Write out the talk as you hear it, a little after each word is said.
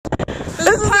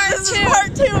This is part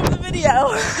 2 of the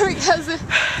video. Because it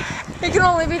can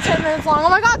only be 10 minutes long. Oh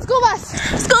my god, school bus!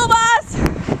 School bus!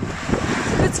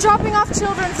 It's dropping off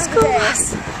children for School the day.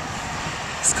 bus.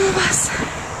 School bus.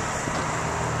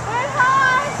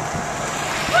 Hi!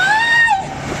 Hi!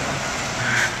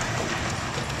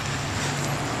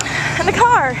 In the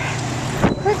car.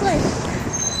 Quickly.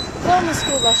 Film the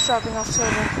school bus dropping off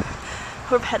children.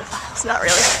 We're pedophiles, not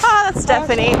really. Oh, that's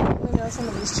Stephanie. We know some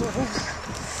of these children.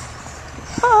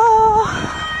 Oh.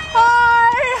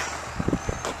 Hi!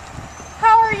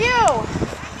 How are you?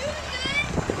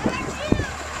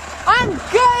 I'm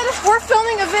good. We're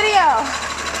filming a video.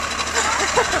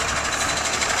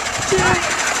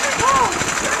 Oh.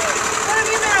 What have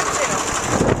you been up to?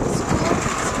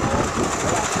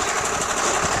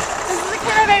 This is the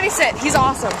kid I babysit. He's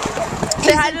awesome.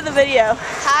 Say hi to the video.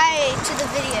 Hi to the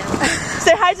video.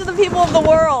 Say hi to the people of the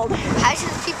world. Hi to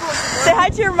the people of the world. Say hi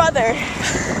to your mother.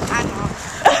 I know.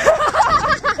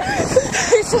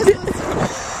 This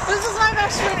is my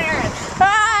best friend Erin.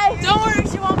 Hi. Don't worry,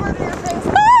 she won't murder your face.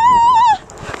 Ah!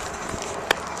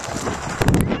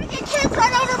 You're gonna get kids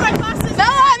run over by buses. No,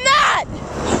 I'm not.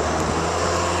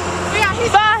 But yeah,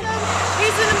 he's Bye. awesome.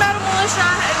 He's in the metal militia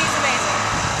and he's amazing.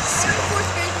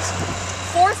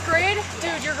 Fourth grade?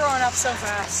 Dude, you're growing up so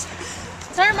fast.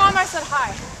 Tell your mom I said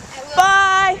hi.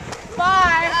 Bye.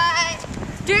 Bye. Bye.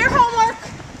 Do your homework.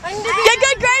 I need to be Get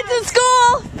good grades in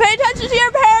school. Pay attention to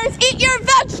your parents. Eat your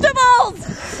vegetables.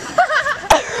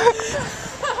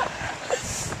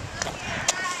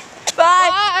 Bye.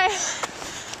 Bye.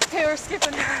 Okay, we're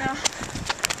skipping here now.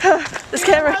 This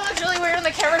camera. That looks really weird on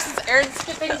the camera since Erin's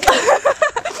skipping.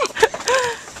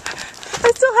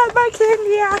 I still have my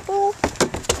candy apple.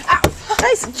 Ow.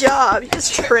 Nice job. You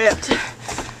just tripped.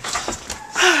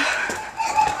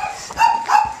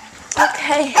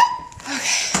 Okay.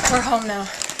 We're home now.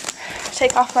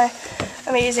 Take off my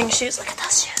amazing shoes. Look at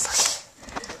those shoes.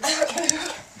 Look.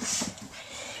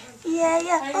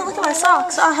 Yeah. Oh, look at my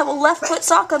socks. I have a left foot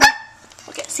sock on the.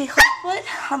 Okay, see left foot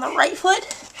on the right foot,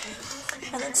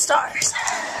 and then stars.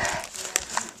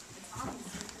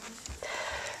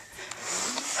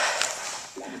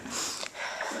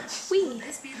 Wee.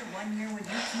 This be the 1 year when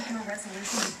you keep your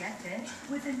resolution to get fit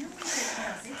with a new research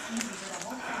plus 6 easy for the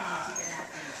whole family to get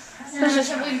active. I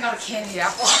can't believe you got a candy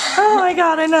apple. Oh my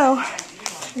god, I know.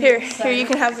 Here, you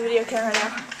can have the video camera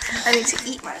now. I need to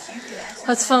eat my.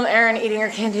 Let's film Erin eating her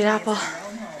candied apple.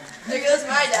 There goes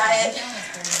my diet.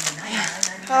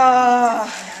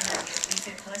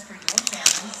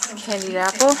 Candied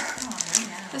apple.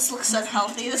 This looks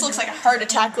unhealthy. This looks like a heart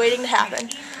attack waiting to happen.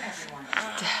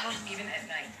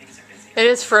 It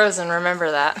is frozen,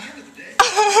 remember that.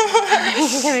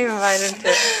 You can't even bite into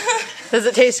it. Does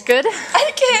it taste good?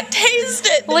 I can't taste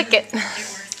it. Lick it.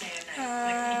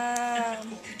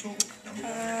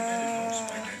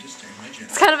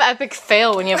 It's kind of epic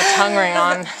fail when you have a tongue ring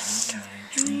on.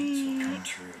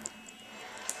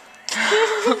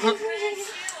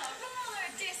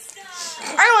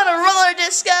 I want a roller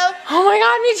disco. Oh my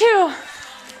god, me too.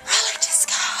 Roller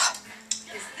disco.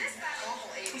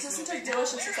 This isn't as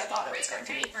delicious as I thought it was going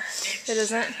to be. It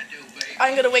isn't.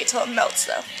 I'm gonna wait till it melts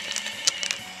though.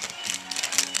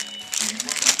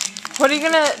 What are you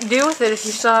gonna do with it if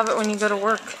you still have it when you go to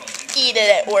work? Eat it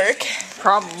at work.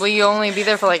 Probably you'll only be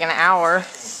there for like an hour.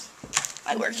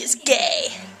 My work is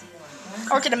gay.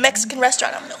 I work at a Mexican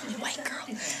restaurant. I'm the only white girl.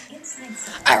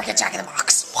 I work at Jack in the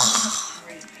Box.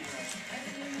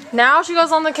 Now she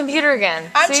goes on the computer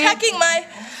again. I'm See? checking my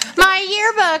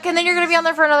yearbook, and then you're gonna be on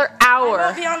there for another I hour.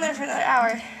 won't be on there for another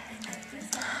hour.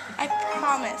 I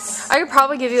promise. I could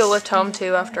probably give you a lift home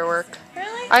too after work.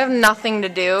 Really? I have nothing to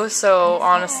do, so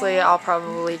honestly, I'll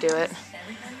probably do it.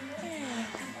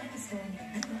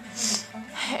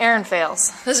 Erin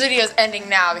fails. This video is ending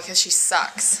now because she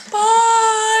sucks.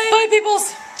 Bye. Bye,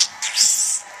 peoples.